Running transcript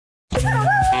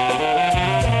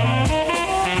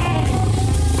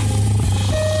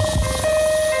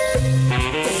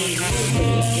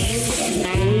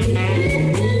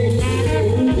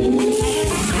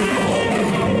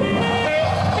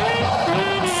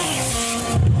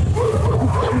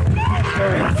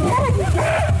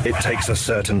It takes a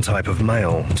certain type of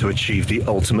male to achieve the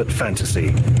ultimate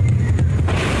fantasy.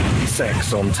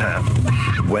 Sex on tap,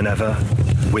 whenever,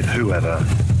 with whoever,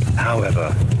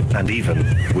 however, and even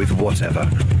with whatever.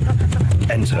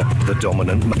 Enter the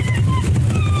dominant male.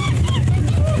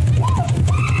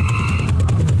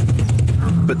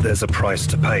 But there's a price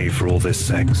to pay for all this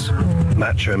sex.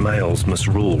 Macho males must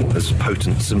rule as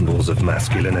potent symbols of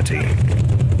masculinity.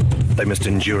 They must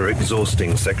endure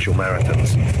exhausting sexual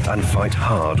marathons and fight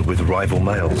hard with rival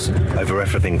males over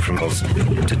everything from us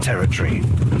to territory,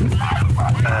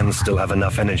 and still have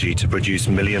enough energy to produce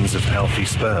millions of healthy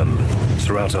sperm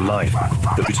throughout a life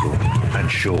brutal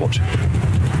and short.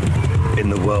 In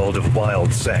the world of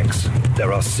wild sex,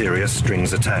 there are serious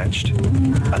strings attached,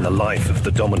 and the life of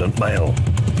the dominant male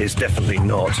is definitely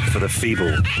not for the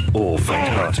feeble or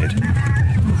faint-hearted.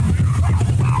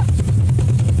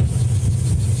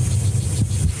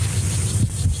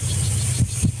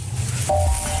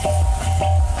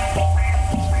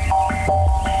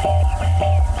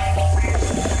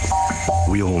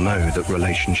 We all know that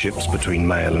relationships between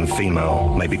male and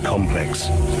female may be complex,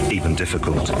 even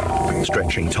difficult,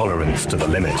 stretching tolerance to the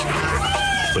limit.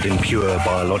 But in pure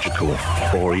biological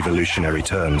or evolutionary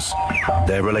terms,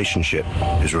 their relationship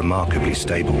is remarkably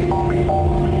stable.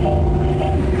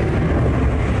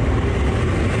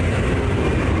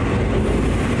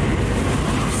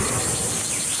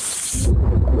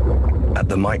 At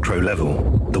the micro level,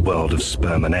 the world of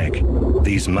sperm and egg,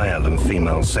 these male and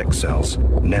female sex cells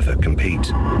never compete.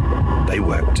 They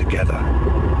work together.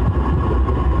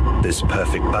 This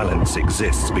perfect balance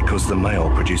exists because the male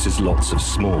produces lots of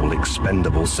small,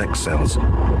 expendable sex cells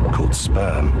called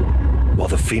sperm, while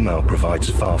the female provides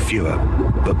far fewer,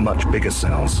 but much bigger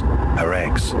cells, her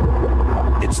eggs.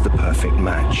 It's the perfect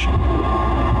match.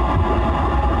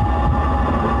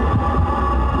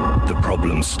 The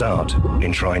problems start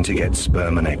in trying to get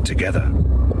sperm and egg together.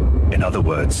 In other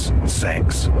words,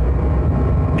 sex.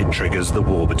 It triggers the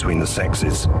war between the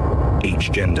sexes,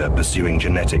 each gender pursuing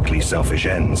genetically selfish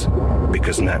ends,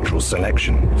 because natural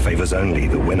selection favors only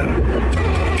the winner.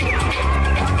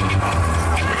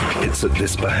 It's at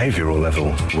this behavioral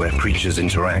level where creatures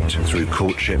interact through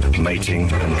courtship,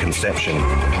 mating, and conception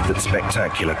that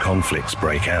spectacular conflicts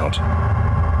break out.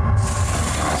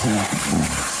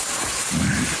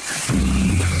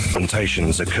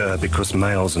 Confrontations occur because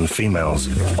males and females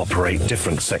operate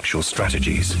different sexual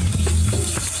strategies.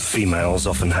 Females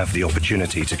often have the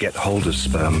opportunity to get hold of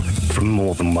sperm from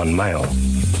more than one male,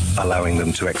 allowing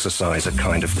them to exercise a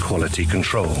kind of quality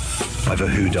control over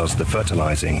who does the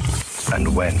fertilizing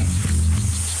and when.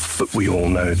 But we all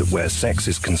know that where sex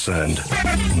is concerned,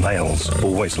 males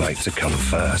always like to come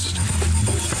first.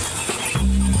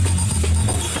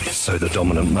 So the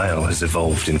dominant male has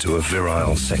evolved into a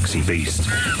virile, sexy beast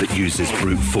that uses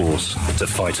brute force to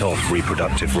fight off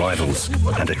reproductive rivals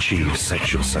and achieve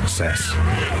sexual success.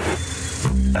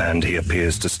 And he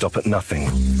appears to stop at nothing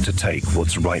to take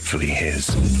what's rightfully his.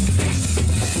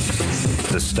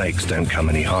 The stakes don't come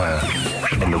any higher.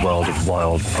 In the world of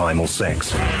wild, primal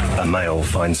sex, a male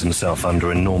finds himself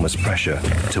under enormous pressure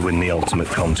to win the ultimate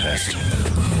contest.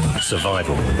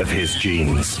 Survival of his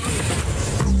genes.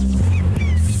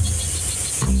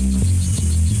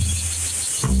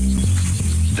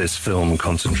 This film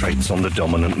concentrates on the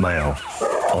dominant male,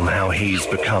 on how he's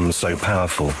become so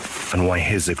powerful and why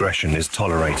his aggression is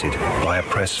tolerated by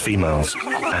oppressed females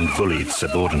and bullied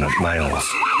subordinate males.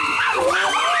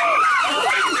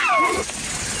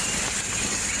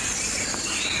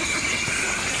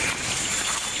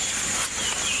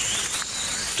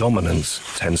 Dominance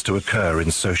tends to occur in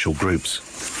social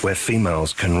groups where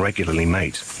females can regularly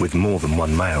mate with more than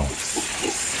one male.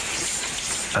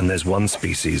 And there's one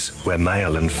species where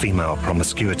male and female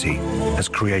promiscuity has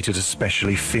created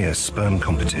especially fierce sperm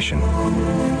competition.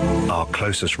 Our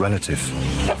closest relative,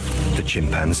 the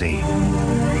chimpanzee.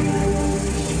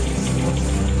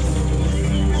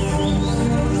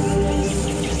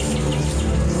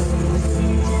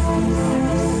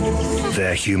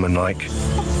 They're human-like,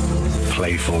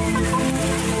 playful,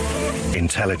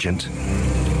 intelligent,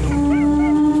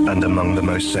 and among the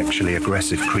most sexually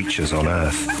aggressive creatures on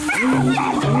Earth.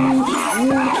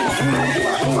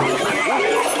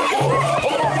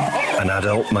 An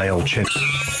adult male chimp.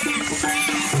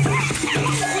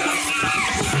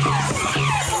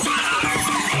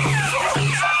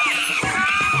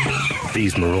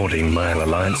 These marauding male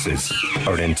alliances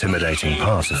are an intimidating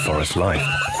part of forest life,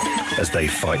 as they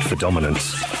fight for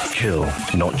dominance, kill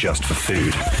not just for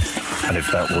food, and if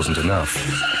that wasn't enough,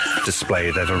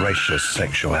 display their voracious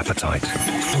sexual appetite.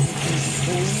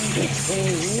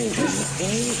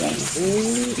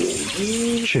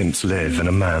 Chimps live in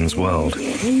a man's world.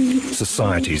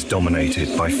 Societies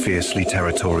dominated by fiercely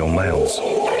territorial males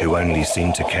who only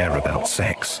seem to care about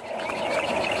sex.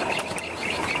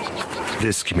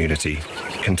 This community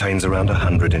contains around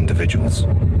 100 individuals.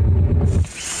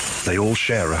 They all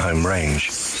share a home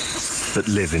range, but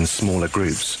live in smaller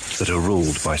groups that are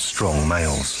ruled by strong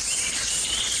males.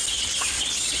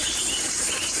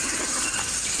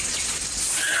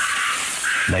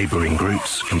 Neighbouring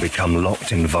groups can become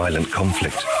locked in violent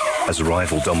conflict as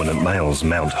rival dominant males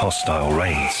mount hostile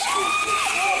raids.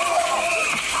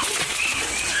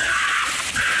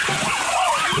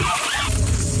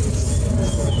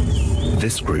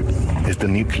 This group is the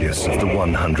nucleus of the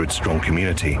 100-strong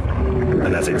community,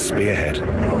 and as its spearhead,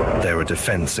 they're a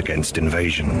defence against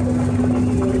invasion.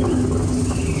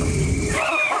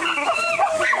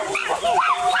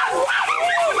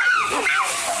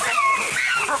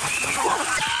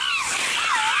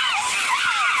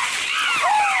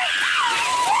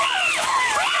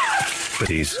 But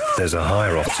there's a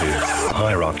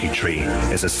hierarchy tree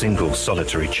is a single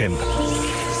solitary chimp,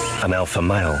 an alpha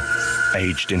male,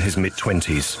 aged in his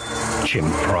mid-20s,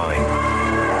 chimp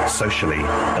prime. Socially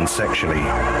and sexually,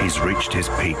 he's reached his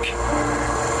peak.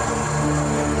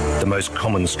 The most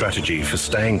common strategy for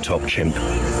staying top chimp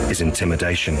is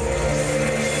intimidation.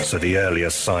 So the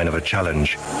earliest sign of a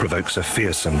challenge provokes a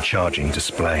fearsome charging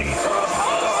display.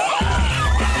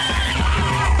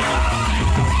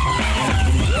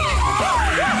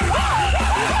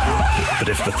 But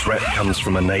if the threat comes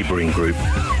from a neighbouring group,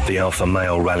 the alpha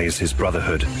male rallies his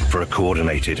brotherhood for a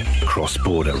coordinated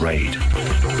cross-border raid.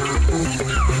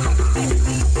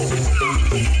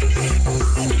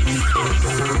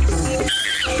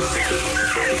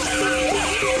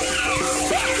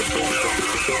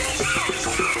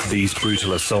 These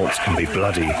brutal assaults can be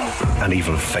bloody and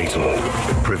even fatal,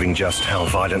 proving just how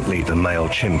violently the male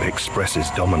chimp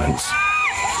expresses dominance.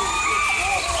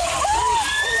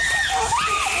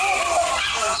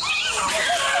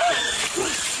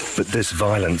 But this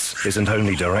violence isn't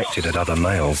only directed at other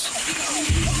males.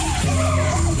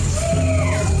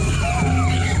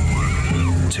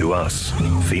 To us,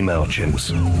 female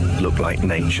chimps look like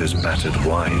nature's battered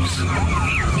wives.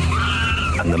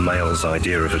 And the male's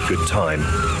idea of a good time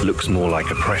looks more like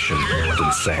oppression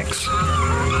than sex.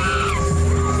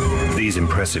 These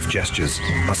impressive gestures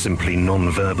are simply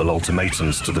non-verbal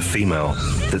ultimatums to the female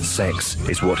that sex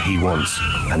is what he wants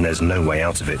and there's no way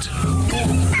out of it.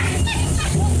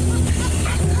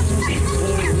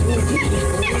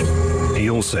 He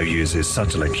also uses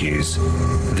subtler cues.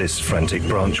 This frantic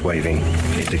branch waving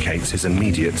indicates his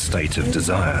immediate state of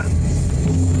desire.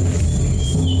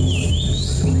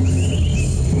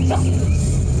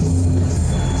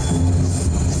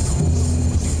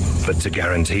 But to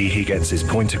guarantee he gets his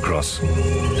point across,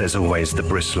 there's always the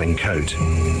bristling coat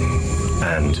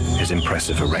and his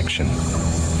impressive erection.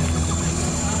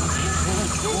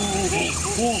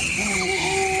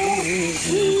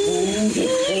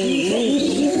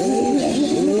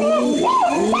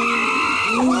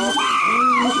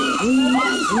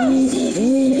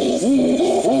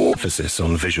 Emphasis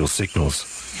on visual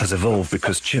signals has evolved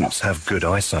because chimps have good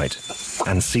eyesight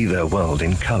and see their world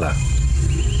in colour.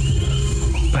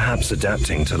 Perhaps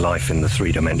adapting to life in the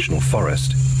three-dimensional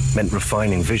forest meant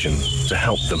refining vision to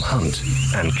help them hunt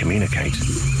and communicate.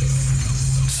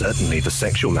 Certainly the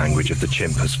sexual language of the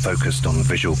chimp has focused on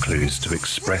visual clues to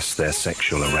express their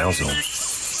sexual arousal.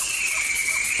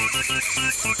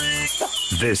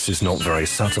 This is not very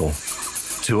subtle.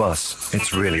 To us,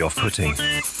 it's really off-putting.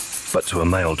 But to a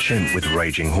male chimp with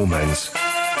raging hormones,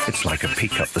 it's like a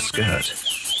peek up the skirt.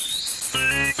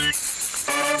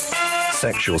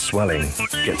 Sexual swelling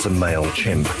gets a male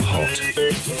chimp hot.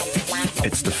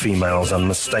 It's the female's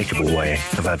unmistakable way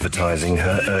of advertising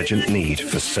her urgent need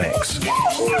for sex.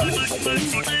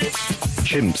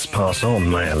 Chimps pass on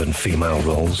male and female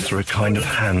roles through a kind of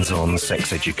hands-on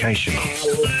sex education.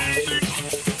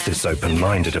 This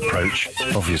open-minded approach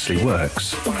obviously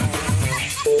works.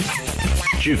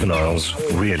 Juveniles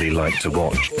really like to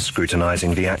watch,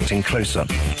 scrutinizing the acting close-up,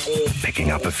 picking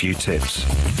up a few tips,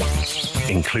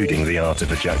 including the art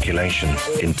of ejaculation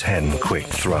in 10 quick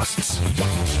thrusts.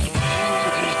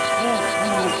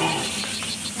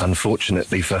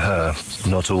 Unfortunately for her,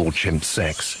 not all chimp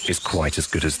sex is quite as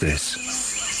good as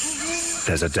this.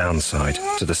 There's a downside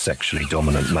to the sexually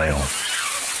dominant male.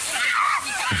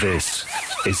 This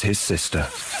is his sister.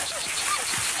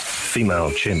 Female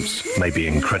chimps may be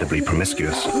incredibly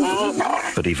promiscuous,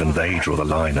 but even they draw the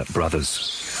line at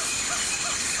brothers.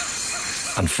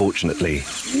 Unfortunately,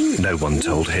 no one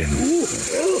told him.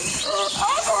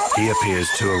 He appears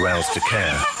too aroused to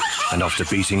care, and after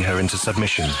beating her into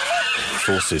submission,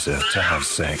 forces her to have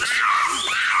sex.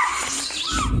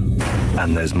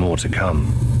 And there's more to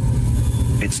come.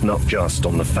 It's not just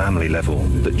on the family level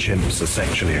that chimps are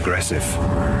sexually aggressive.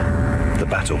 The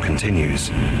battle continues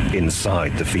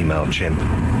inside the female chimp.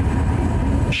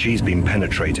 She's been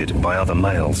penetrated by other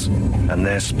males, and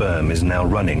their sperm is now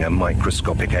running a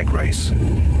microscopic egg race.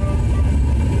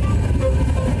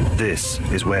 This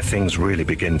is where things really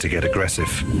begin to get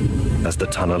aggressive, as the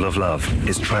tunnel of love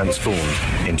is transformed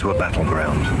into a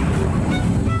battleground.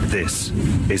 This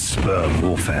is sperm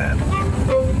warfare.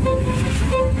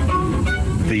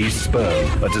 These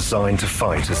sperm are designed to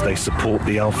fight as they support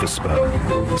the alpha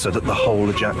sperm, so that the whole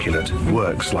ejaculate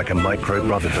works like a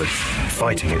micro-brotherhood,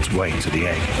 fighting its way to the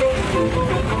egg.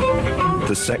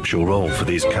 The sexual role for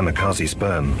these kamikaze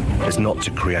sperm is not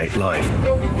to create life,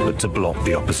 but to block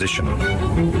the opposition.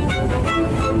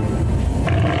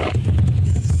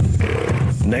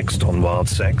 Next on Wild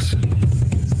Sex,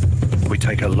 we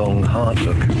take a long, hard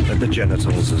look at the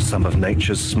genitals of some of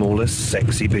nature's smallest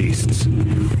sexy beasts.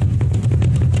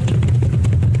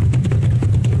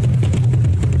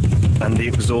 And the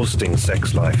exhausting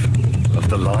sex life of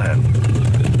the lion.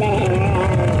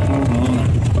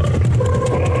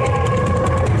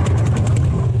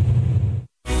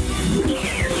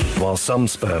 While some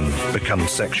sperm become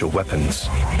sexual weapons,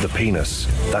 the penis,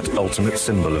 that ultimate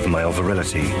symbol of male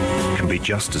virility, can be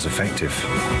just as effective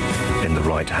in the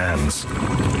right hands.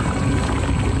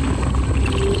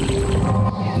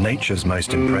 Nature's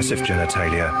most impressive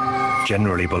genitalia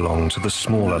generally belong to the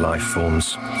smaller life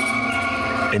forms.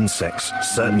 Insects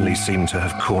certainly seem to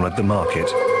have cornered the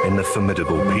market in the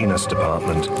formidable penis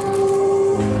department.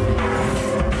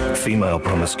 Female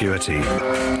promiscuity.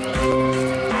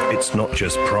 It's not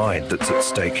just pride that's at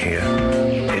stake here.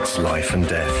 It's life and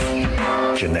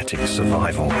death, genetic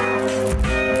survival.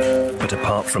 But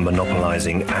apart from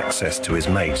monopolizing access to his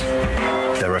mate,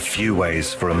 there are few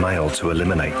ways for a male to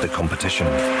eliminate the competition.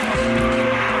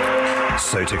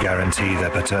 So to guarantee their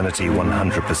paternity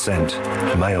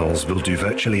 100%, males will do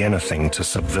virtually anything to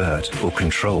subvert or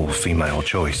control female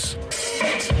choice.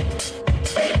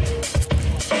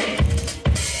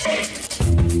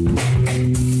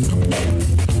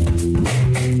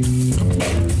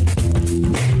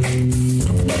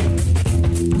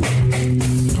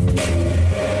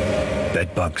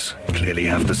 Bedbugs clearly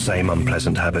have the same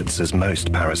unpleasant habits as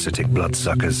most parasitic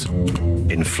bloodsuckers,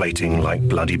 inflating like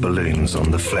bloody balloons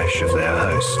on the flesh of their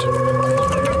host.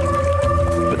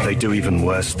 But they do even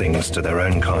worse things to their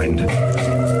own kind.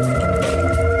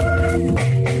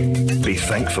 Be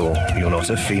thankful you're not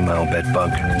a female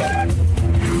bedbug.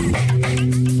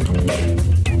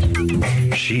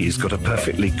 She's got a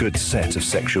perfectly good set of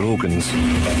sexual organs.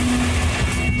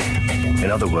 In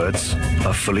other words,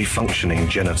 a fully functioning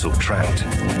genital tract.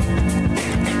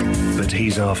 But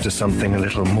he's after something a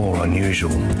little more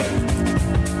unusual.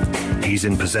 He's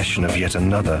in possession of yet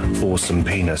another awesome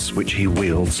penis which he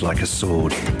wields like a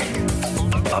sword.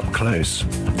 Up close,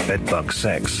 bedbug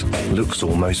sex looks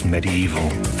almost medieval.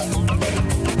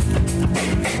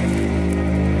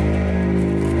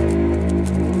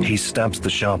 He stabs the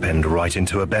sharp end right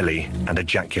into her belly and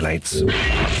ejaculates.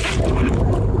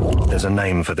 There's a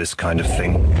name for this kind of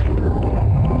thing.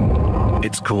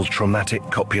 It's called traumatic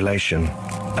copulation,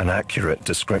 an accurate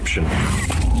description.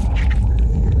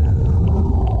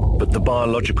 But the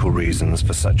biological reasons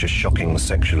for such a shocking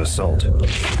sexual assault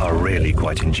are really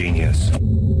quite ingenious.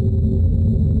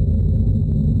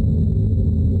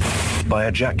 By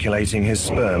ejaculating his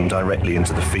sperm directly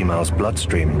into the female's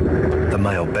bloodstream, the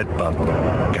male bedbug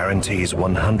guarantees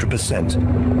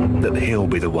 100% that he'll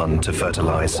be the one to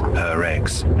fertilize her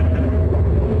eggs.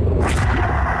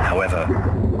 However,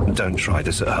 don't try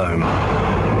this at home.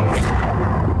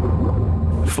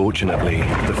 Fortunately,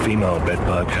 the female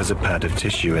bedbug has a pad of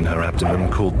tissue in her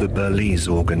abdomen called the Burley's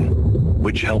organ,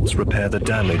 which helps repair the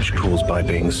damage caused by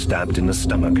being stabbed in the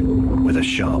stomach with a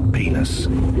sharp penis.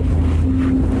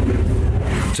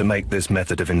 To make this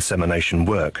method of insemination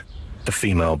work, the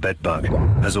female bedbug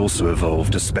has also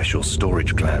evolved a special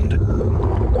storage gland.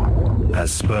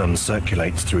 As sperm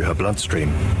circulates through her bloodstream,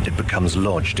 it becomes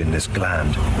lodged in this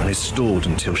gland and is stored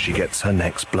until she gets her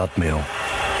next blood meal,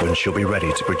 when she'll be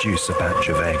ready to produce a batch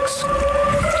of eggs.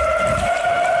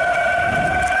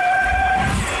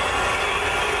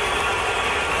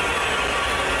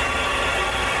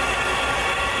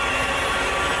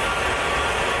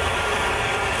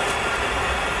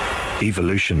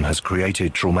 Evolution has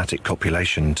created traumatic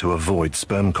copulation to avoid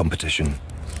sperm competition.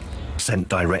 Sent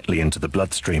directly into the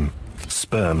bloodstream,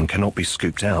 sperm cannot be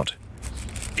scooped out.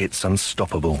 It's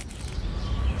unstoppable.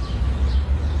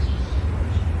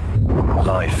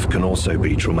 Life can also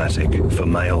be traumatic for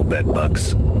male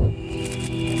bedbugs.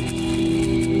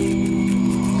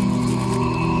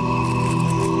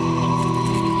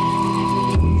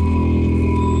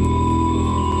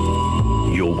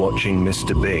 You're watching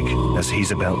Mr. Big as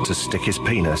he's about to stick his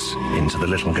penis into the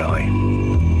little guy.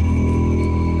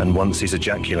 And once he's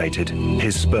ejaculated,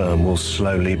 his sperm will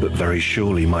slowly but very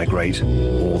surely migrate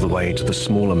all the way to the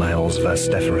smaller male's vas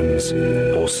deferens,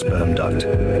 or sperm duct.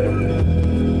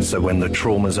 So when the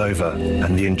trauma's over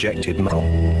and the injected male,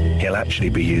 he'll actually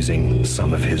be using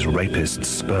some of his rapist's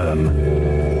sperm.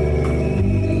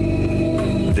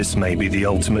 This may be the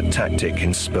ultimate tactic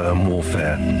in sperm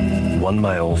warfare, one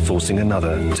male forcing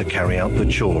another to carry out the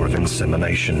chore of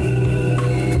insemination.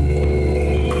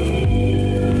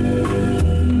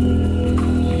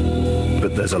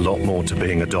 But there's a lot more to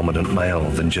being a dominant male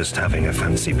than just having a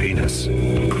fancy penis.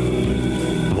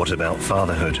 What about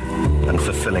fatherhood and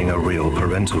fulfilling a real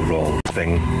parental role?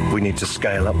 We need to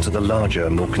scale up to the larger,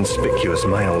 more conspicuous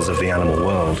males of the animal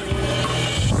world.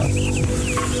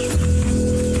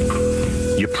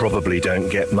 You probably don't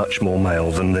get much more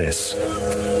male than this.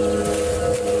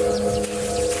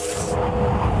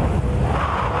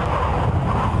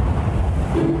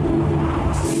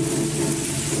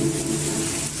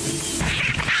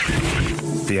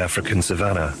 The African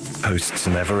savanna hosts a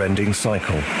never-ending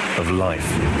cycle of life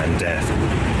and death.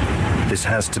 This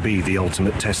has to be the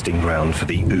ultimate testing ground for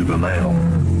the uber male.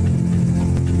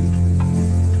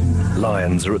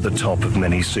 Lions are at the top of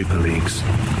many super leagues.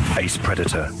 Ace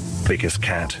predator, biggest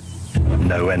cat,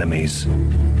 no enemies.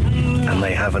 And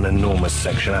they have an enormous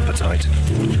sexual appetite.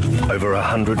 Over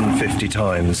 150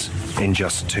 times in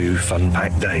just 2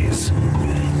 fun-packed days.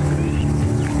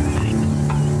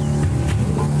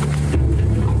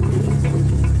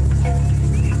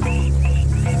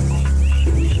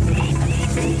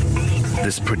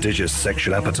 This prodigious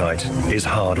sexual appetite is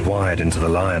hardwired into the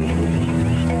lion.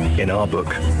 In our book,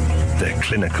 they're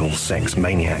clinical sex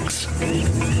maniacs.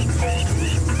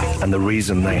 And the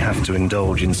reason they have to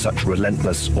indulge in such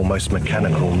relentless, almost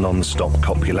mechanical, non-stop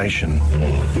copulation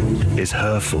is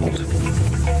her fault.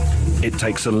 It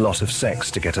takes a lot of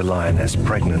sex to get a lioness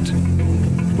pregnant.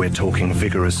 We're talking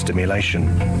vigorous stimulation.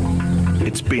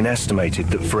 It's been estimated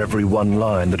that for every one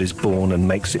lion that is born and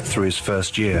makes it through his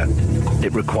first year,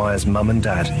 it requires mum and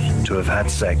dad to have had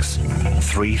sex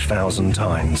 3,000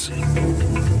 times.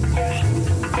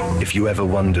 If you ever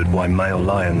wondered why male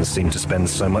lions seem to spend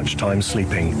so much time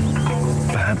sleeping,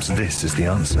 perhaps this is the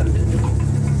answer.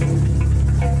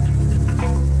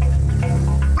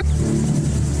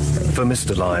 For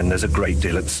Mr. Lion, there's a great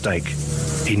deal at stake.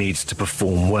 He needs to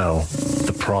perform well.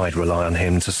 The pride rely on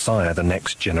him to sire the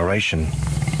next generation.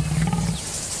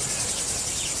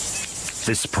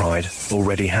 This pride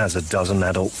already has a dozen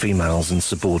adult females and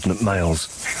subordinate males,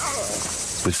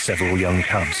 with several young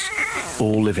cubs,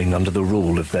 all living under the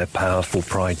rule of their powerful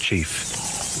pride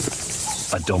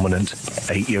chief. A dominant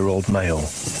 8-year-old male.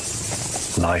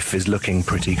 Life is looking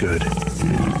pretty good.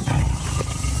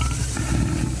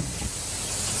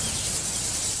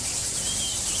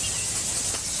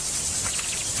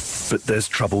 But there's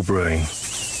trouble brewing.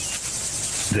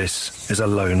 This is a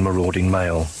lone marauding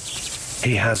male.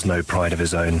 He has no pride of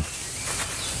his own.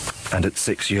 And at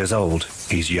 6 years old,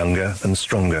 he's younger and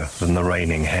stronger than the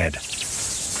reigning head.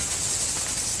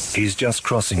 He's just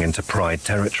crossing into pride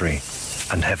territory,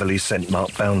 and heavily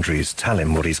scent-marked boundaries tell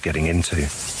him what he's getting into.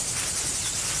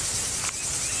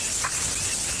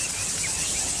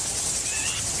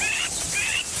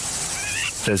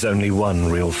 There's only one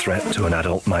real threat to an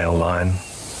adult male lion.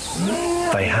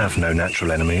 They have no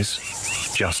natural enemies,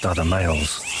 just other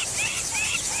males.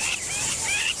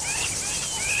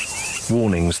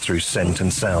 Warnings through scent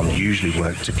and sound usually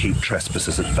work to keep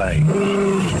trespassers at bay.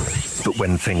 But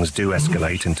when things do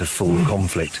escalate into full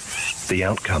conflict, the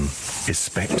outcome is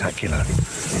spectacular.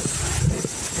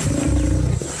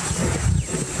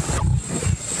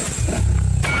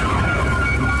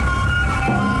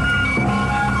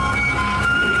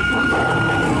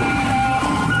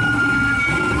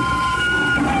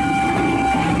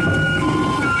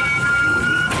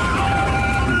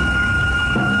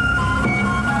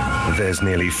 There's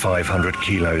nearly 500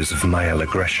 kilos of male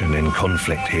aggression in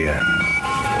conflict here.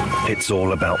 It's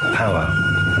all about power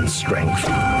and strength.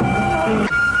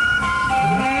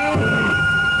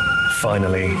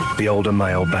 Finally, the older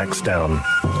male backs down,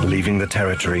 leaving the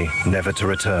territory never to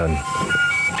return.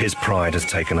 His pride has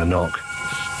taken a knock,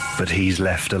 but he's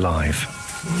left alive.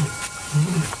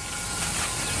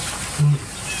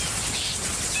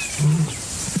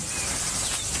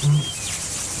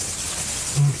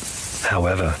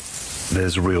 However,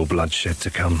 there's real bloodshed to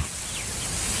come.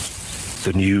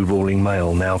 The new ruling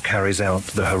male now carries out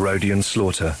the Herodian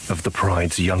slaughter of the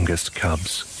pride's youngest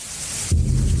cubs.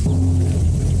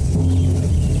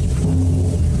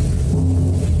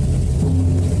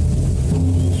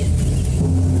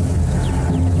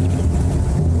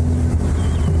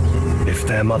 If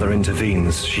their mother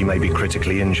intervenes, she may be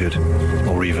critically injured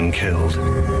or even killed.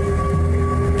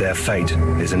 Their fate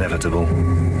is inevitable.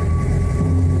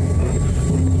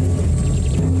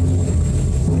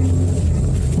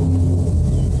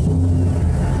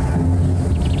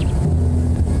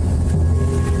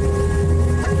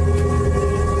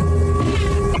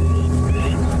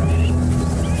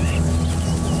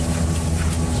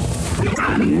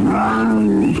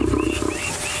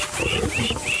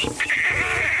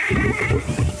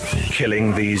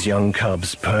 Killing these young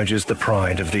cubs purges the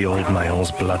pride of the old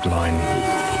male's bloodline.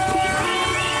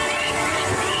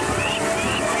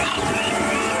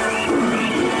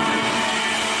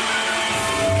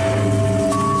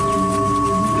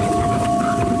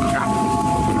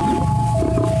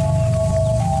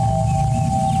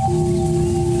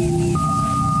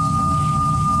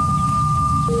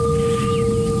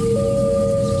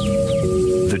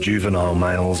 The juvenile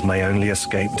males may only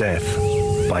escape death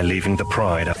by leaving the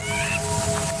pride.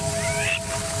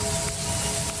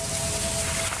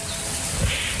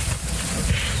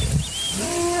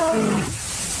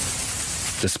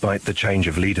 Despite the change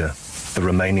of leader, the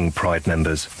remaining pride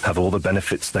members have all the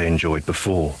benefits they enjoyed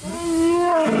before,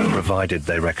 provided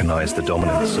they recognize the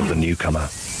dominance of the newcomer.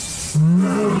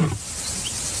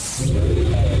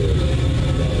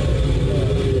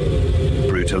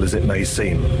 Brutal as it may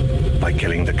seem, by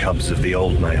killing the cubs of the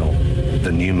old male,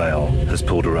 the new male has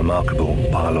pulled a remarkable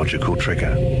biological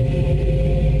trigger.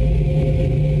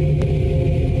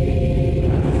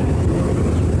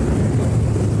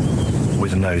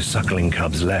 With no suckling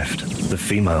cubs left, the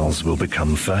females will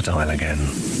become fertile again.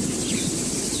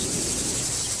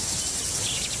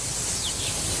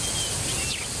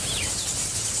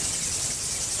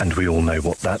 And we all know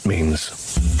what that means.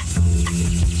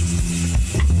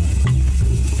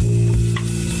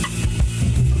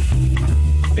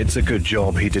 It's a good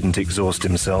job he didn't exhaust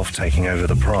himself taking over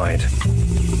the pride.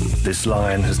 This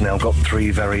lion has now got 3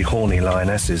 very horny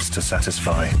lionesses to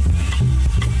satisfy.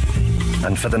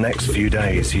 And for the next few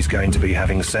days, he's going to be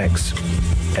having sex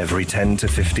every 10 to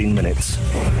 15 minutes,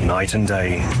 night and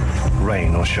day,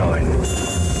 rain or shine.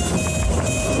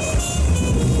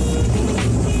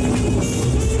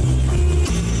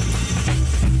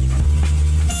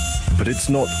 But it's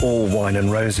not all wine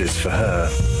and roses for her.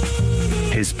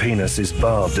 His penis is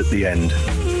barbed at the end,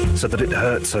 so that it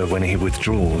hurts her when he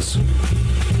withdraws.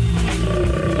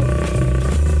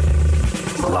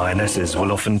 Lionesses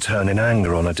will often turn in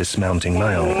anger on a dismounting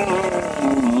male,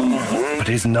 but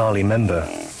his gnarly member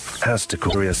has to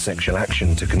cause sexual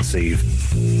action to conceive.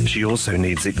 She also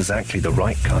needs exactly the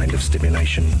right kind of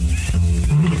stimulation.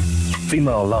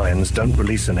 Female lions don't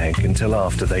release an egg until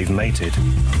after they've mated.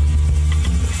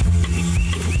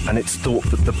 And it's thought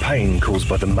that the pain caused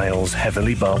by the male's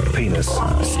heavily barbed penis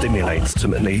stimulates.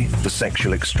 Ultimately, the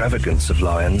sexual extravagance of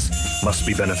lions must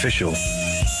be beneficial,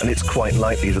 and it's quite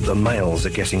likely that the males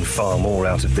are getting far more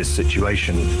out of this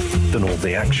situation than all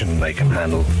the action they can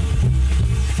handle.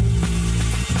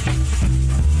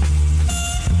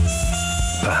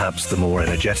 Perhaps the more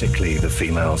energetically the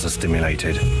females are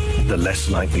stimulated, the less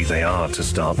likely they are to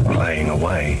start playing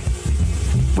away,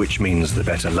 which means the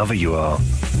better lover you are,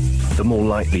 the more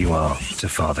likely you are to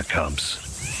father cubs.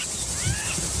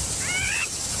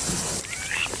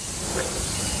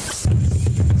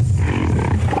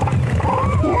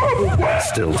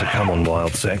 Still to come on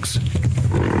Wild Sex,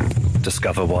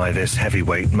 discover why this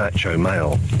heavyweight macho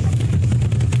male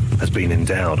has been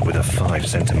endowed with a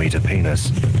 5-centimeter penis,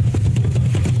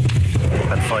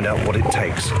 and find out what it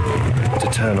takes to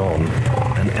turn on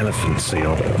an elephant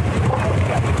seal.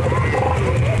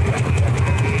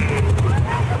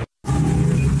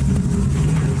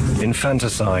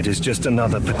 Infanticide is just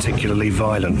another particularly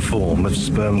violent form of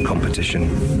sperm competition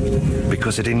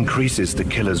because it increases the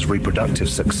killer's reproductive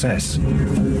success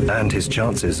and his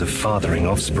chances of fathering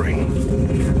offspring.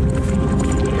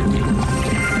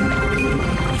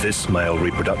 This male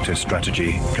reproductive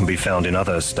strategy can be found in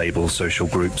other stable social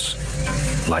groups,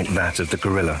 like that of the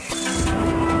gorilla.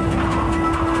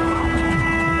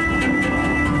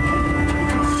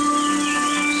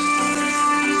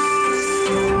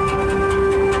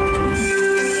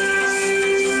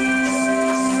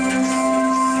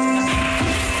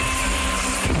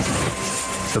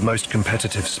 The most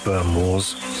competitive sperm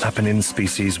wars happen in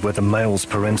species where the male's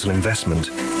parental investment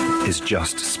is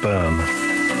just sperm.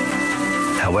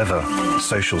 However,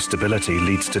 social stability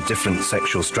leads to different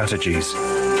sexual strategies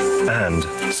and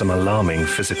some alarming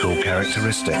physical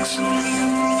characteristics.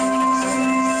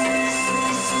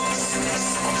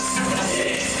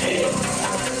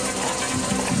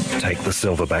 Take the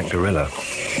silverback gorilla,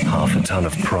 half a ton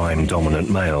of prime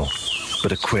dominant male,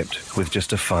 but equipped with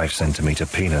just a 5-centimeter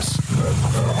penis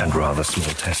and rather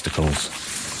small testicles.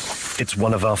 It's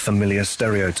one of our familiar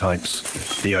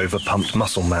stereotypes, the over-pumped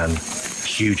muscle man,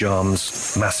 huge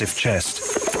arms, massive chest,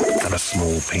 and a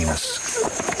small penis.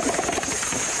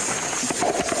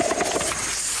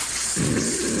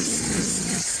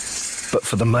 But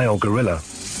for the male gorilla,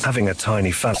 having a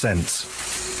tiny fat sense,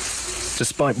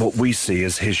 despite what we see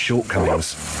as his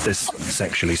shortcomings, this,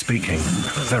 sexually speaking,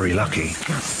 very lucky.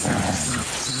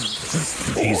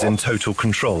 He's in total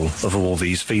control of all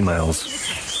these females.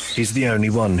 He's the only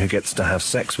one who gets to have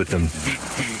sex with them,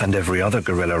 and every other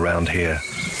gorilla around here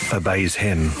obeys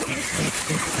him.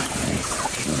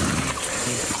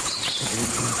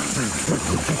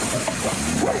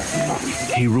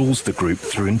 He rules the group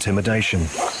through intimidation.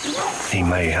 He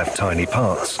may have tiny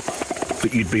parts,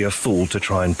 but you'd be a fool to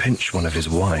try and pinch one of his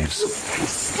wives.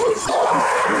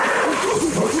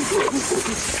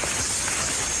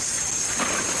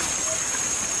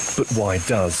 But why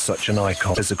does such an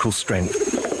icon of physical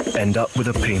strength end up with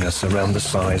a penis around the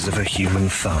size of a human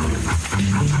thumb?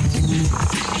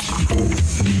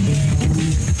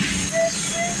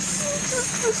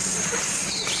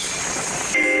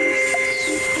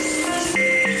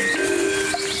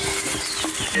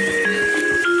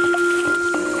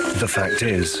 The fact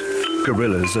is,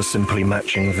 gorillas are simply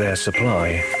matching their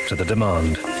supply to the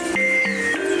demand.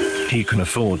 He can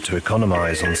afford to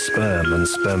economize on sperm and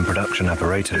sperm production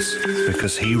apparatus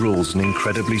because he rules an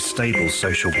incredibly stable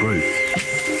social group.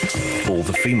 All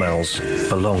the females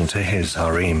belong to his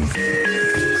harem.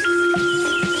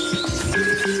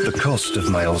 The cost of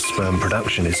male sperm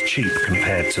production is cheap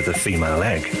compared to the female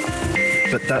egg,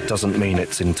 but that doesn't mean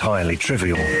it's entirely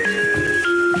trivial.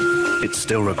 It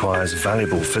still requires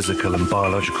valuable physical and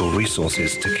biological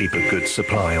resources to keep a good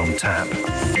supply on tap.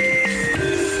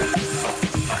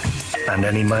 And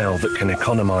any male that can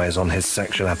economize on his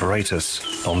sexual apparatus,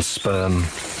 on sperm,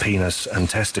 penis and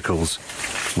testicles,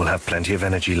 will have plenty of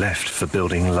energy left for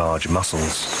building large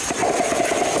muscles.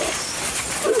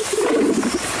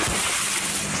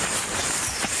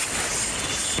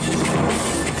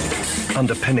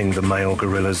 Underpinning the male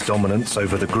gorilla's dominance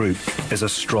over the group is a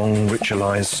strong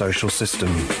ritualized social system,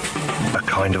 a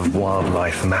kind of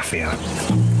wildlife mafia.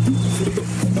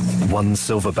 One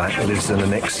silverback lives in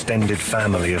an extended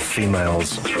family of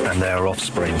females and their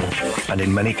offspring, and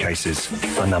in many cases,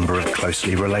 a number of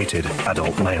closely related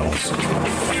adult males.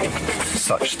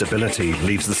 Such stability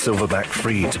leaves the silverback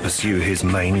free to pursue his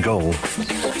main goal,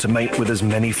 to mate with as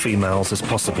many females as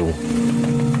possible,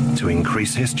 to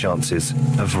increase his chances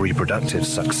of reproductive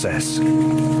success.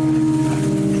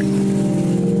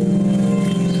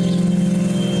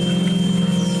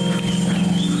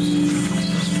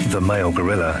 The male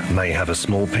gorilla may have a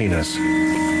small penis,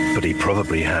 but he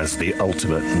probably has the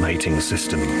ultimate mating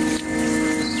system.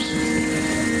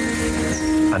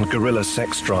 And gorilla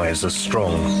sex drives are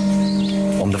strong.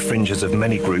 On the fringes of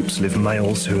many groups live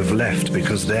males who have left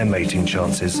because their mating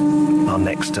chances are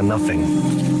next to nothing.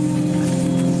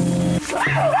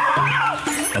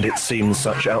 And it seems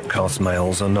such outcast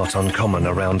males are not uncommon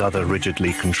around other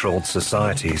rigidly controlled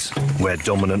societies where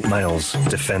dominant males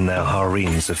defend their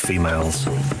harems of females.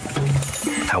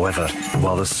 However,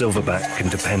 while the silverback can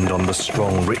depend on the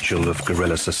strong ritual of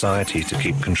gorilla society to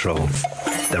keep control,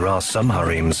 there are some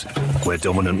harems where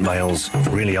dominant males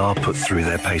really are put through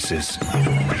their paces.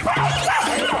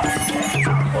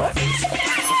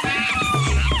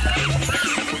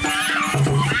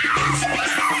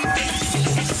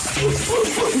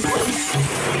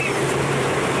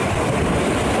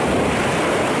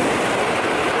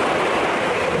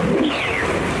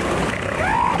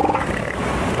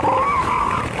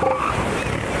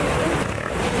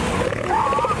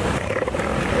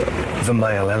 The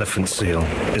male elephant seal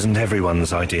isn't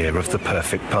everyone's idea of the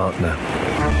perfect partner.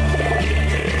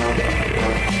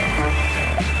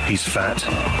 He's fat,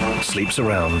 sleeps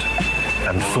around,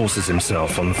 and forces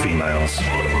himself on females.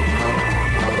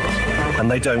 And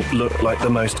they don't look like the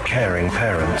most caring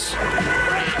parents.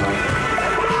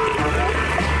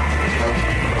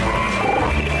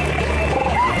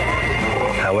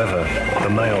 However, the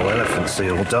male elephant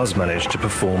seal does manage to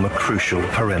perform a crucial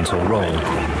parental role,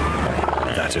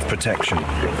 that of protection.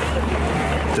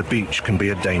 The beach can be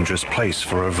a dangerous place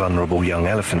for a vulnerable young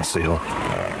elephant seal,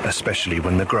 especially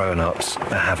when the grown-ups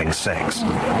are having sex.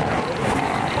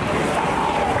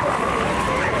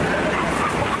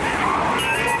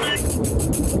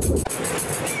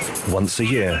 Once a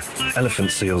year, elephant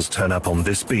seals turn up on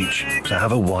this beach to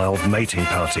have a wild mating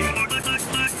party.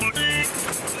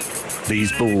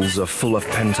 These bulls are full of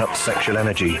pent-up sexual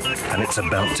energy, and it's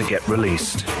about to get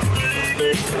released.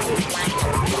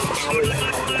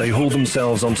 They haul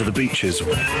themselves onto the beaches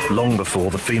long before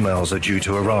the females are due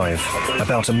to arrive,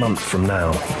 about a month from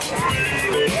now.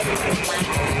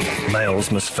 Males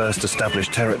must first establish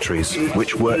territories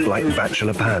which work like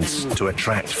bachelor pads to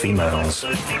attract females.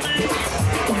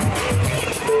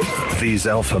 These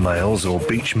alpha males, or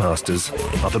beach masters,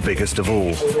 are the biggest of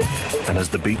all. And as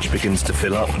the beach begins to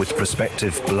fill up with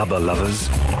prospective blubber lovers,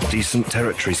 decent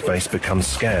territory space becomes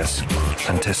scarce,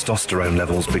 and testosterone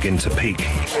levels begin to peak,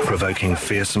 provoking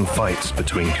fearsome fights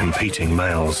between competing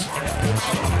males.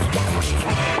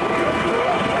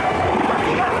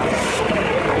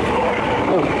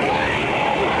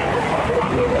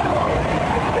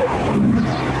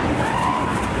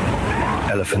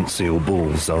 Elephant seal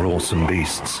bulls are awesome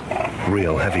beasts,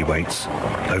 real heavyweights,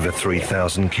 over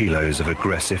 3,000 kilos of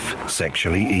aggressive,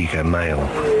 sexually eager male.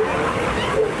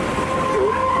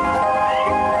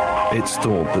 It's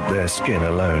thought that their skin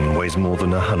alone weighs more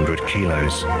than 100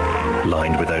 kilos,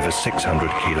 lined with over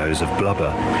 600 kilos of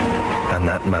blubber, and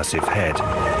that massive head,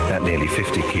 at nearly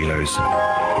 50 kilos,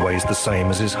 weighs the same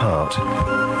as his heart,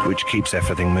 which keeps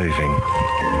everything moving,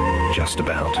 just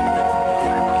about.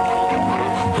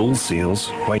 Bull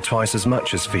seals weigh twice as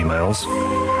much as females.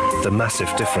 The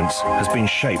massive difference has been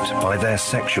shaped by their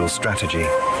sexual strategy.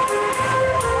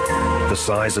 The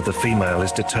size of the female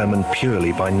is determined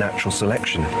purely by natural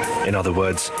selection. In other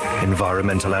words,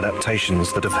 environmental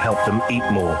adaptations that have helped them eat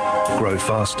more, grow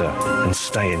faster, and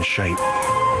stay in shape.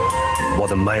 While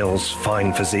the male's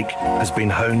fine physique has been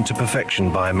honed to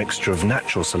perfection by a mixture of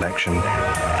natural selection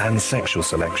and sexual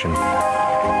selection.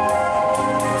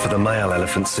 For the male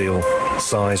elephant seal,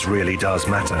 size really does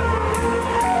matter.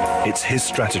 It's his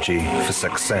strategy for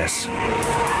success.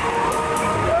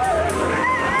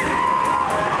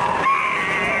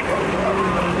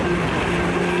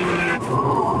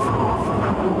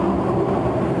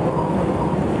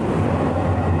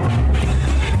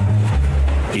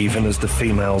 Even as the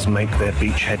females make their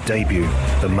beachhead debut,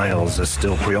 the males are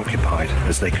still preoccupied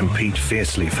as they compete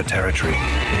fiercely for territory.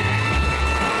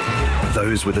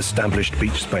 Those with established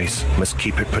beach space must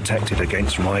keep it protected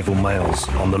against rival males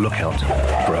on the lookout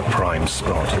for a prime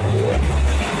spot.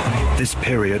 This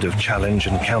period of challenge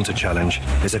and counter-challenge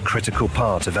is a critical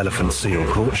part of elephant seal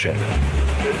courtship.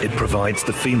 It provides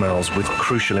the females with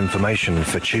crucial information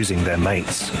for choosing their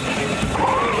mates.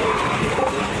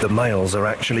 The males are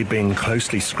actually being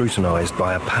closely scrutinized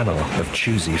by a panel of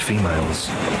choosy females.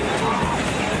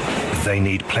 They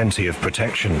need plenty of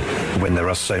protection when there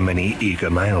are so many eager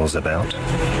males about.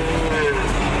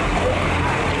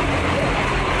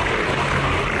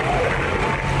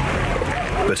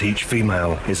 But each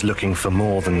female is looking for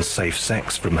more than safe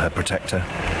sex from her protector.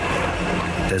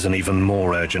 There's an even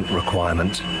more urgent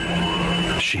requirement.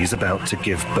 She's about to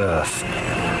give birth.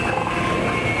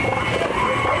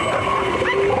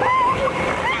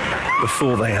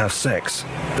 Before they have sex,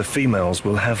 the females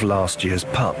will have last year's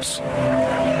pups,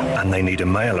 and they need a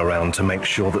male around to make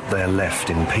sure that they're left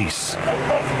in peace.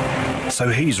 So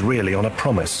he's really on a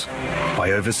promise.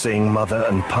 By overseeing mother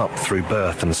and pup through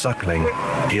birth and suckling,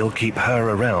 he'll keep her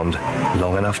around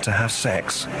long enough to have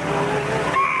sex.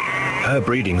 Her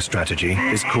breeding strategy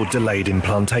is called delayed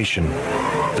implantation.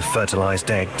 The fertilized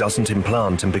egg doesn't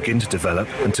implant and begin to develop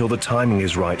until the timing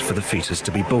is right for the fetus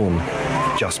to be born,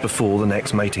 just before the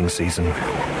next mating season,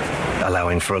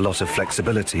 allowing for a lot of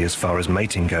flexibility as far as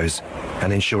mating goes,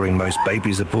 and ensuring most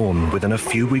babies are born within a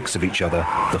few weeks of each other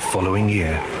the following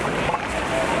year.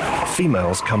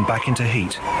 Females come back into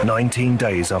heat 19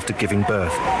 days after giving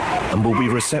birth and will be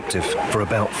receptive for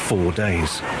about 4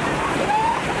 days.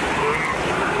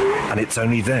 And it's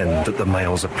only then that the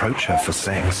males approach her for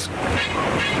sex.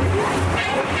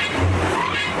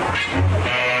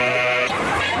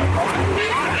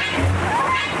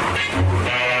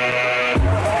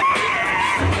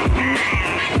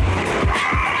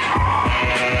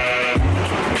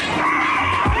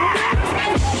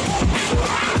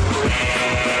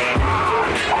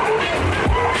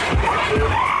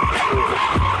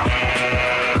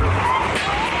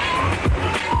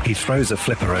 He throws a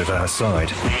flipper over her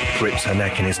side, grips her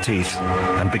neck in his teeth,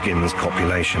 and begins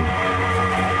copulation.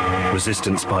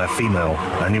 Resistance by a female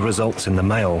only results in the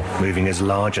male moving his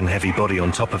large and heavy body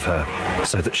on top of her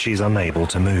so that she's unable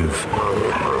to move.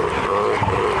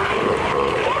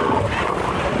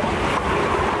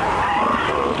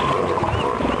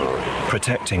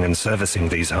 Protecting and servicing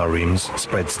these harems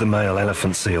spreads the male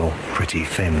elephant seal pretty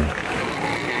thin.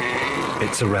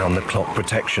 It's around-the-clock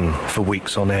protection for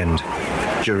weeks on end,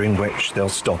 during which they'll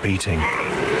stop eating,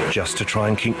 just to try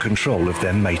and keep control of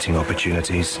their mating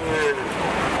opportunities.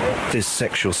 This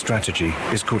sexual strategy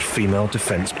is called female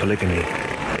defense polygamy.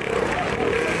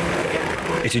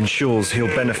 It ensures he'll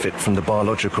benefit from the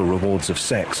biological rewards of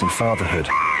sex and fatherhood,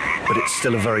 but it's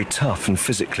still a very tough and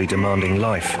physically demanding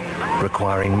life,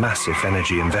 requiring massive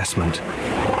energy investment.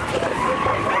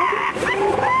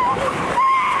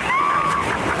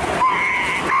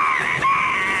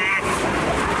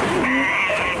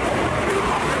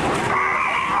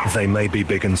 They may be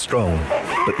big and strong,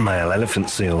 but male elephant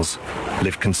seals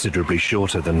live considerably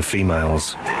shorter than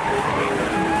females.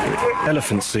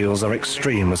 Elephant seals are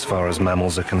extreme as far as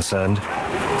mammals are concerned.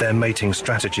 Their mating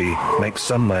strategy makes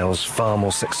some males far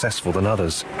more successful than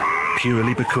others,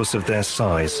 purely because of their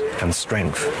size and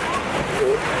strength.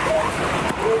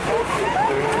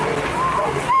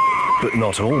 But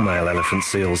not all male elephant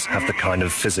seals have the kind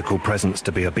of physical presence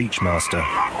to be a beach master.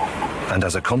 And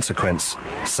as a consequence,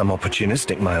 some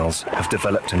opportunistic males have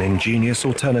developed an ingenious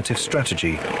alternative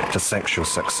strategy for sexual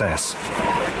success.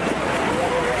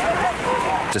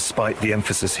 Despite the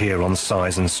emphasis here on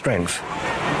size and strength,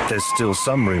 there's still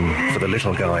some room for the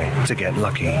little guy to get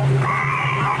lucky.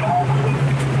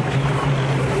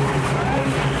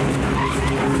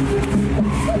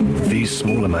 These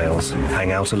smaller males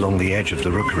hang out along the edge of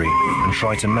the rookery and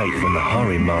try to mate when the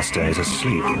harem master is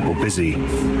asleep or busy,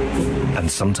 and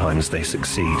sometimes they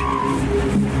succeed.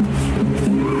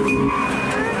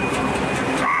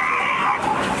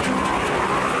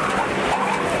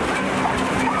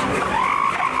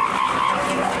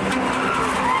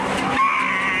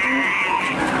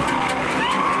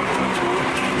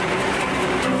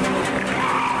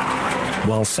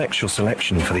 While sexual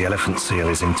selection for the elephant seal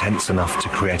is intense enough to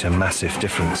create a massive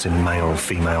difference in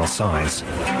male-female size,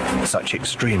 such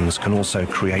extremes can also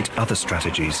create other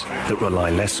strategies that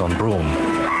rely less on brawn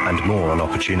and more on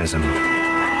opportunism.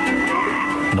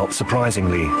 Not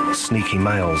surprisingly, sneaky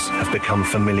males have become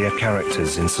familiar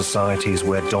characters in societies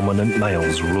where dominant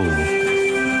males rule.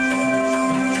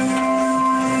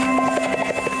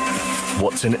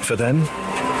 What's in it for them?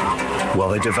 Well,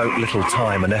 they devote little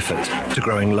time and effort to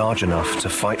growing large enough to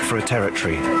fight for a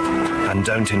territory and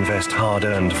don't invest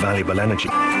hard-earned valuable energy.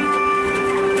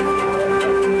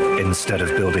 Instead of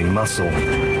building muscle,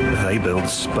 they build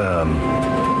sperm.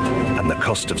 And the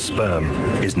cost of sperm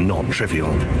is not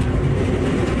trivial.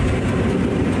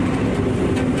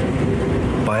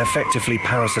 By effectively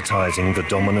parasitizing the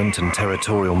dominant and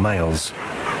territorial males,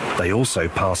 they also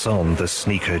pass on the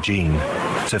sneaker gene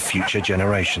to future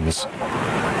generations.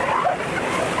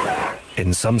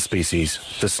 In some species,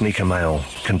 the sneaker male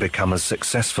can become as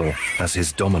successful as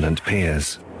his dominant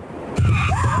peers.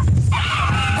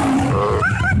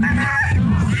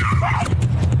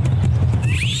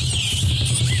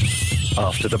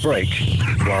 After the break,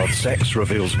 Wild Sex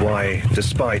reveals why,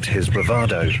 despite his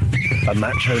bravado, a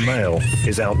macho male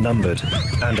is outnumbered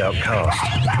and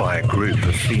outcast by a group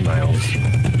of females.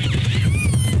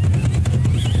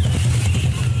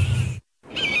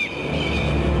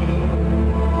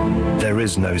 There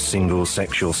is no single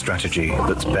sexual strategy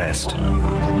that's best.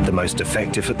 The most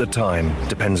effective at the time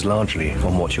depends largely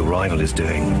on what your rival is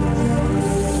doing.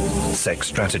 Sex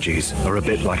strategies are a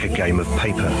bit like a game of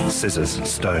paper, scissors,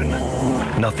 stone.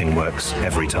 Nothing works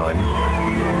every time.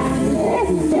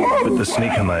 But the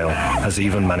sneaker male has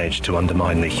even managed to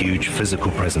undermine the huge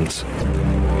physical presence.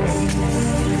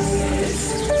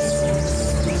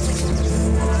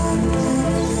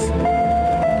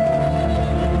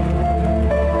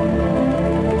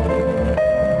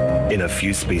 In a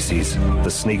few species, the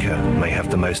sneaker may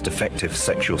have the most effective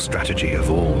sexual strategy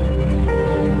of all.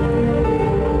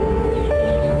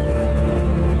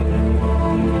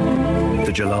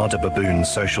 The gelada baboon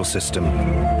social system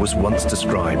was once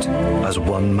described as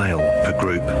one male per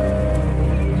group.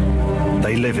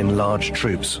 They live in large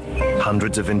troops,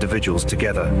 hundreds of individuals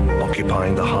together,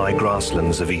 occupying the high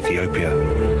grasslands of Ethiopia.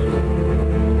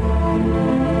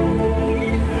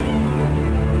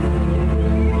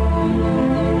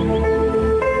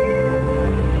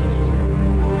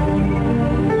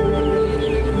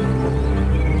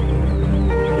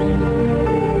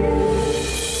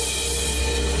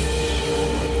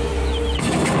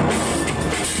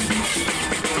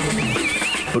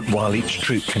 But while each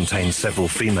troop contains several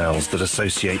females that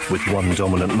associate with one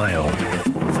dominant male,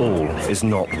 all is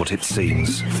not what it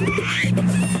seems.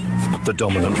 The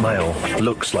dominant male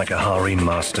looks like a harem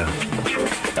master,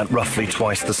 At roughly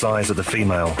twice the size of the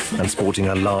female and sporting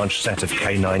a large set of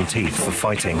canine teeth for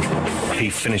fighting, he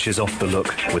finishes off the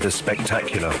look with a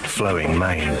spectacular flowing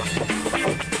mane.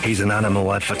 He's an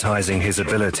animal advertising his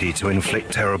ability to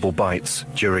inflict terrible bites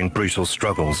during brutal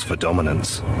struggles for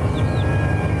dominance.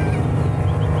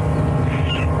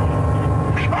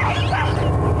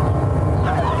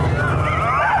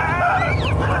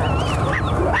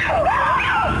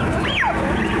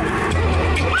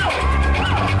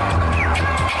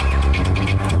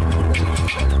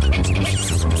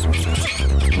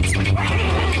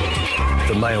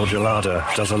 The male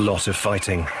gelada does a lot of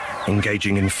fighting,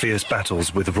 engaging in fierce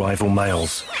battles with rival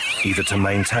males, either to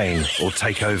maintain or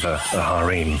take over a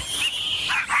harem.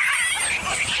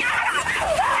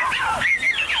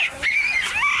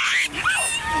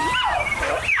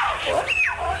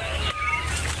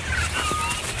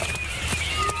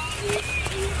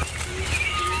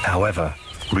 However,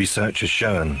 research has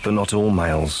shown that not all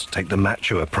males take the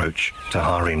macho approach to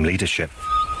harem leadership.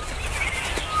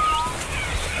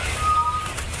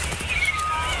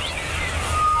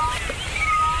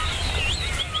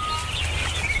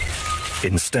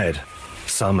 Instead,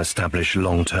 some establish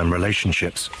long-term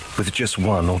relationships with just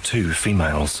one or two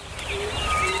females.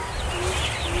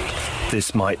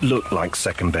 This might look like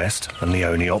second best and the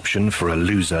only option for a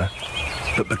loser,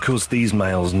 but because these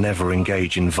males never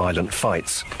engage in violent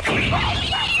fights,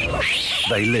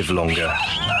 they live longer.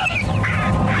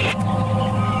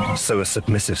 So a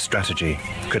submissive strategy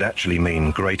could actually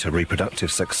mean greater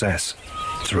reproductive success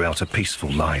throughout a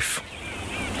peaceful life.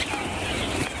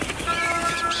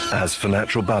 As for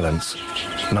natural balance,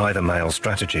 neither male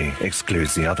strategy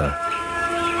excludes the other.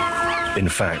 In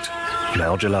fact,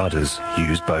 male geladas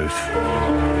use both.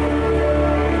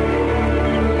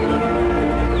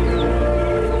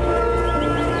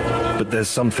 But there's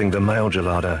something the male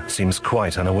gelada seems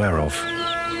quite unaware of.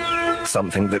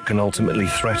 Something that can ultimately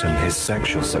threaten his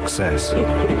sexual success.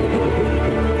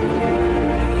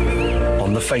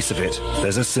 On the face of it,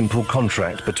 there's a simple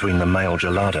contract between the male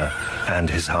gelada and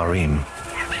his harem.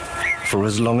 For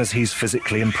as long as he's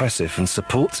physically impressive and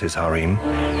supports his harem,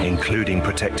 including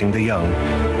protecting the young,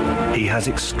 he has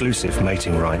exclusive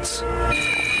mating rights.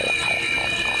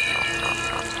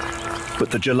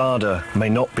 But the gelada may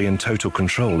not be in total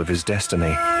control of his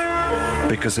destiny,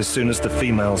 because as soon as the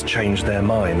females change their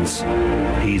minds,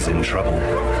 he's in trouble.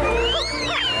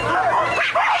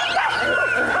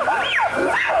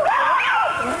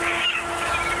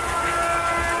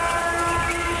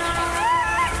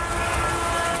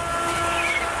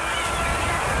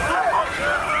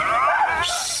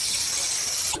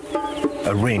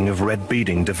 A ring of red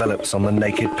beading develops on the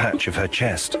naked patch of her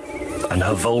chest, and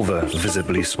her vulva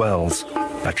visibly swells,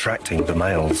 attracting the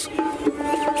males.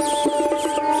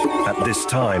 At this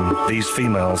time, these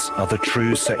females are the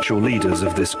true sexual leaders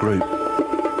of this group,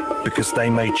 because they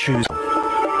may choose.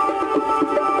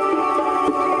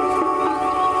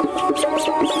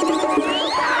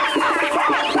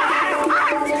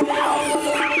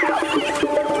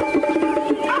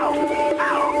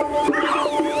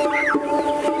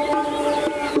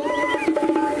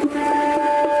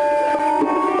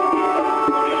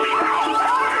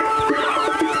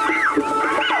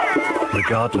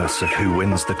 Regardless of who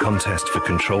wins the contest for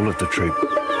control of the troop,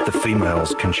 the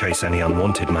females can chase any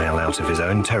unwanted male out of his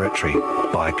own territory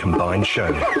by a combined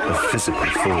show of physical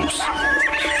force.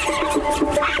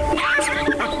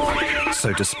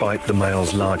 So despite the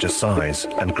male's larger size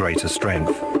and greater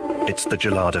strength, it's the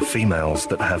gelada females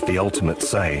that have the ultimate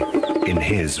say in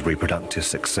his reproductive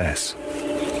success.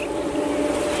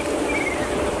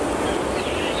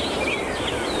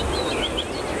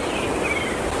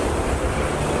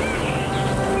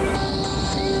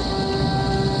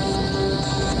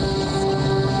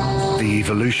 The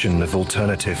evolution of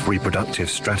alternative reproductive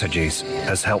strategies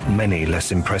has helped many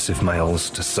less impressive males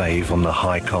to save on the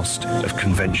high cost of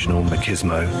conventional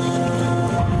machismo.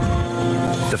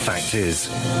 The fact is,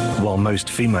 while most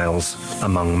females,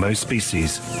 among most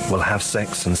species, will have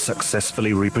sex and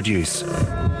successfully reproduce,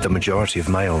 the majority of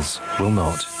males will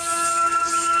not.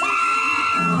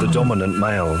 The dominant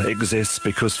male exists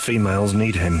because females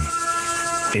need him.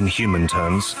 In human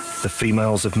terms, the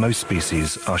females of most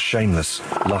species are shameless,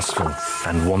 lustful,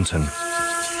 and wanton.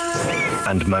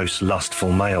 And most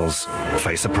lustful males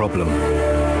face a problem.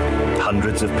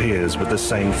 Hundreds of peers with the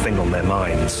same thing on their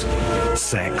minds: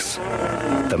 sex,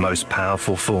 the most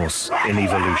powerful force in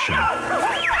evolution.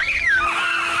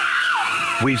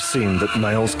 We've seen that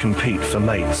males compete for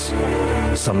mates,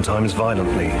 sometimes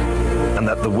violently, and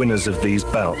that the winners of these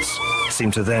bouts seem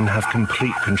to then have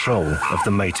complete control of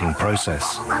the mating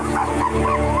process.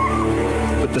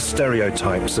 But But the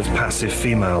stereotypes of passive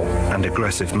female and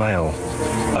aggressive male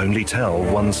only tell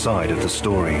one side of the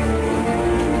story.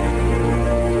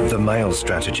 The male's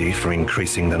strategy for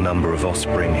increasing the number of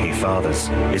offspring he fathers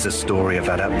is a story of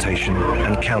adaptation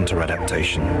and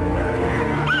counter-adaptation.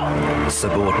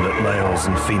 Subordinate males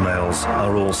and females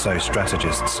are also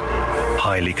strategists,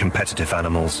 highly competitive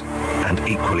animals, and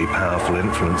equally powerful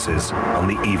influences on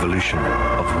the evolution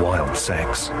of wild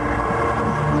sex.